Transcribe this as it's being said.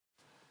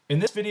In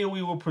this video,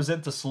 we will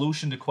present the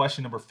solution to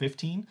question number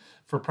 15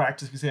 for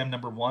practice exam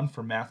number 1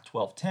 for Math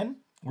 1210.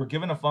 We're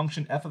given a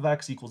function f of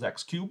x equals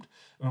x cubed,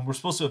 and we're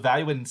supposed to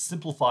evaluate and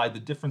simplify the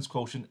difference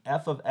quotient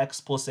f of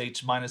x plus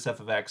h minus f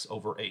of x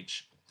over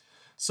h.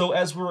 So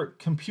as we're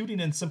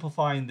computing and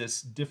simplifying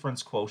this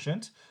difference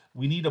quotient,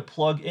 we need to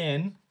plug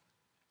in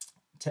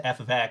to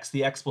f of x,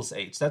 the x plus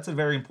h. That's a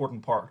very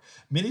important part.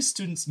 Many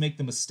students make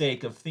the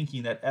mistake of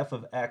thinking that f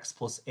of x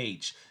plus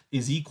h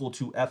is equal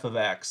to f of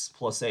x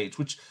plus h,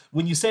 which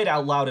when you say it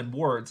out loud in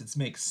words, it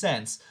makes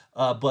sense,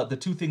 but the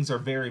two things are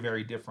very,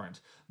 very different.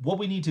 What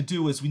we need to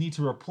do is we need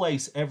to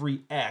replace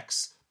every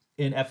x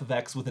in f of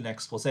x with an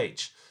x plus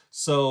h.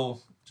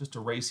 So just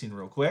erasing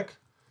real quick,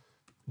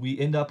 we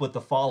end up with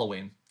the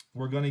following.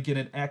 We're going to get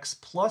an x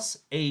plus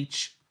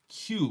h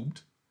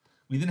cubed.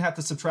 We then have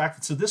to subtract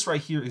it. So this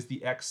right here is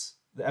the x,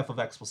 the f of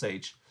x plus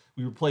h.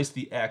 We replace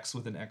the x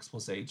with an x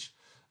plus h.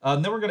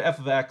 Then we're going to f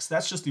of x.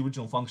 That's just the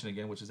original function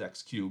again, which is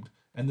x cubed.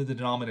 And then the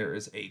denominator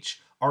is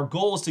h. Our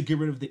goal is to get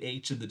rid of the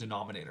h in the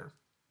denominator.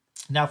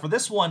 Now for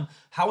this one,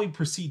 how we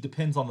proceed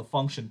depends on the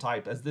function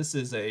type. As this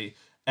is a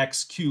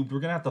x cubed, we're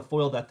going to have to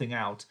FOIL that thing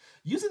out.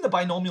 Using the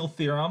binomial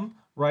theorem,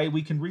 right,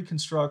 we can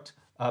reconstruct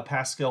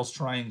Pascal's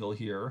triangle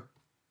here.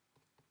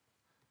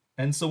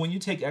 And so when you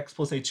take x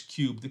plus h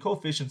cubed, the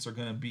coefficients are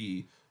going to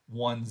be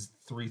 1,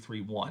 3,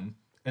 3, 1.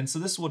 And so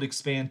this would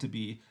expand to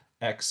be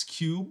x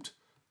cubed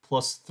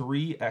plus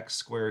 3x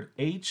squared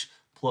h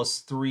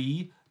plus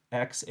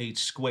 3xh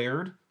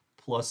squared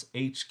plus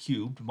h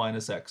cubed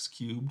minus x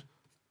cubed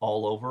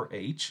all over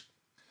h.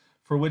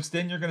 For which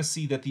then you're going to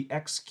see that the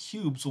x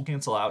cubes will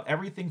cancel out.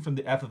 Everything from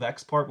the f of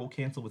x part will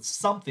cancel with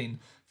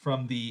something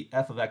from the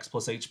f of x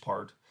plus h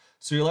part.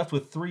 So you're left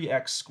with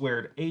 3x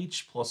squared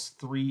h plus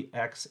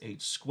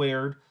 3xh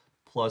squared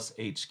plus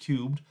h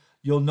cubed.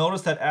 You'll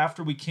notice that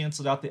after we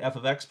canceled out the f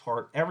of x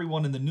part,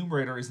 everyone in the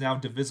numerator is now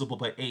divisible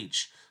by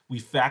h. We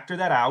factor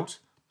that out,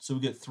 so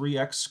we get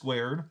 3x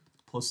squared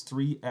plus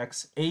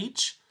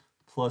 3xh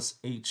plus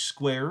h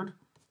squared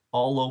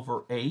all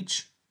over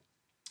h.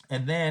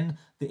 And then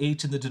the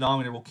h in the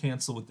denominator will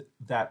cancel with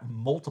that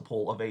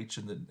multiple of h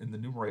in the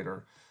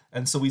numerator.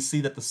 And so we see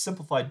that the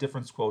simplified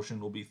difference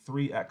quotient will be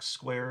 3x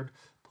squared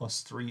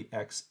plus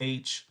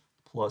 3xh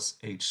plus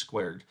h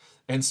squared.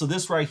 And so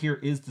this right here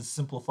is the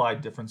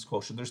simplified difference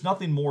quotient. There's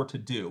nothing more to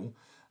do.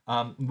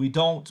 We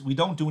don't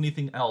do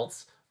anything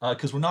else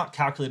because we're not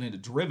calculating a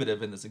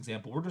derivative in this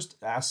example. We're just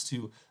asked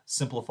to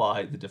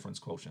simplify the difference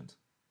quotient.